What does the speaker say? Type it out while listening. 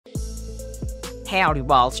Howdy,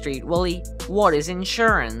 Wall Street Willie. What is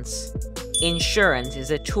insurance? Insurance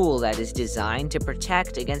is a tool that is designed to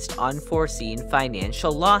protect against unforeseen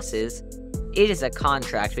financial losses. It is a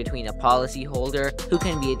contract between a policyholder, who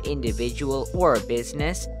can be an individual or a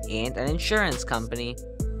business, and an insurance company.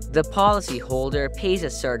 The policyholder pays a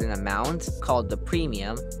certain amount, called the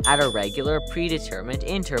premium, at a regular predetermined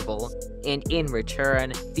interval, and in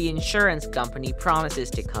return, the insurance company promises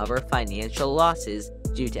to cover financial losses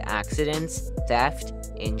due to accidents, theft,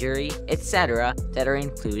 injury, etc. that are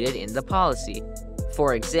included in the policy.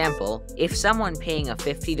 For example, if someone paying a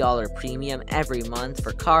 $50 premium every month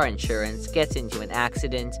for car insurance gets into an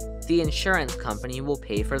accident, the insurance company will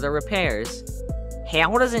pay for the repairs.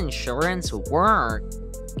 How does insurance work?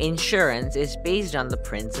 Insurance is based on the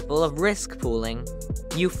principle of risk pooling.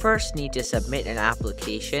 You first need to submit an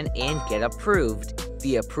application and get approved.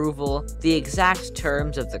 The approval, the exact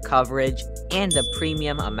terms of the coverage, and the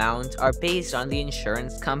premium amount are based on the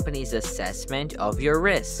insurance company's assessment of your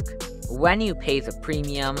risk. When you pay the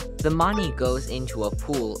premium, the money goes into a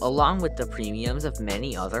pool along with the premiums of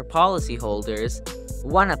many other policyholders.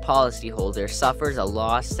 When a policyholder suffers a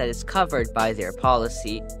loss that is covered by their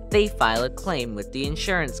policy, they file a claim with the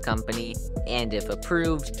insurance company, and if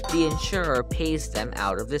approved, the insurer pays them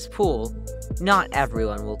out of this pool. Not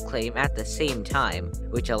everyone will claim at the same time,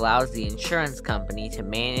 which allows the insurance company to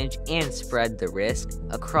manage and spread the risk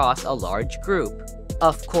across a large group.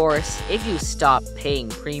 Of course, if you stop paying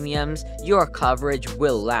premiums, your coverage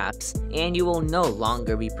will lapse, and you will no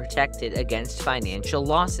longer be protected against financial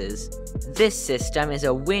losses. This system is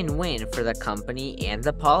a win-win for the company and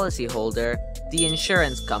the policyholder. The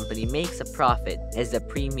insurance company makes a profit as the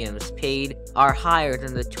premiums paid are higher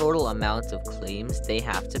than the total amount of claims they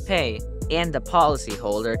have to pay, and the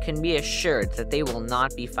policyholder can be assured that they will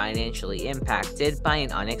not be financially impacted by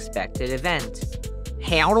an unexpected event.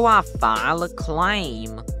 How do I file a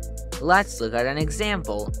claim? Let's look at an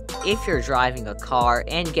example. If you're driving a car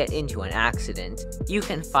and get into an accident, you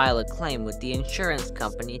can file a claim with the insurance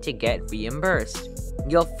company to get reimbursed.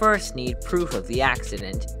 You'll first need proof of the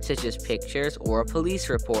accident, such as pictures or a police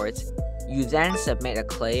report. You then submit a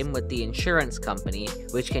claim with the insurance company,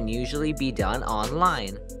 which can usually be done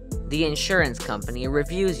online. The insurance company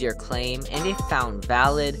reviews your claim and, if found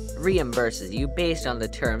valid, reimburses you based on the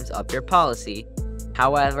terms of your policy.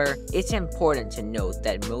 However, it's important to note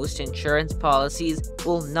that most insurance policies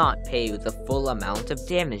will not pay you the full amount of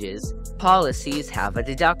damages. Policies have a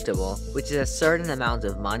deductible, which is a certain amount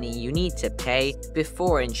of money you need to pay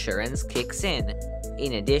before insurance kicks in.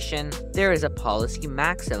 In addition, there is a policy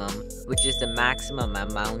maximum, which is the maximum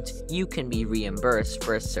amount you can be reimbursed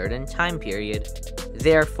for a certain time period.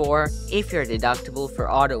 Therefore, if your deductible for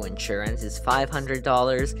auto insurance is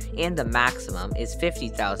 $500 and the maximum is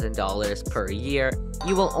 $50,000 per year,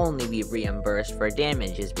 you will only be reimbursed for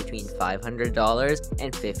damages between $500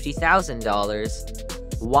 and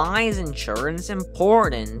 $50,000. Why is insurance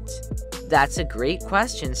important? That's a great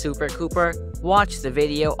question, Super Cooper. Watch the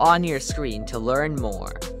video on your screen to learn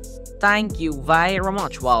more. Thank you very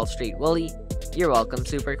much, Wall Street Willie. You're welcome,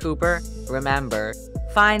 Super Cooper. Remember,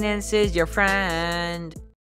 finance is your friend.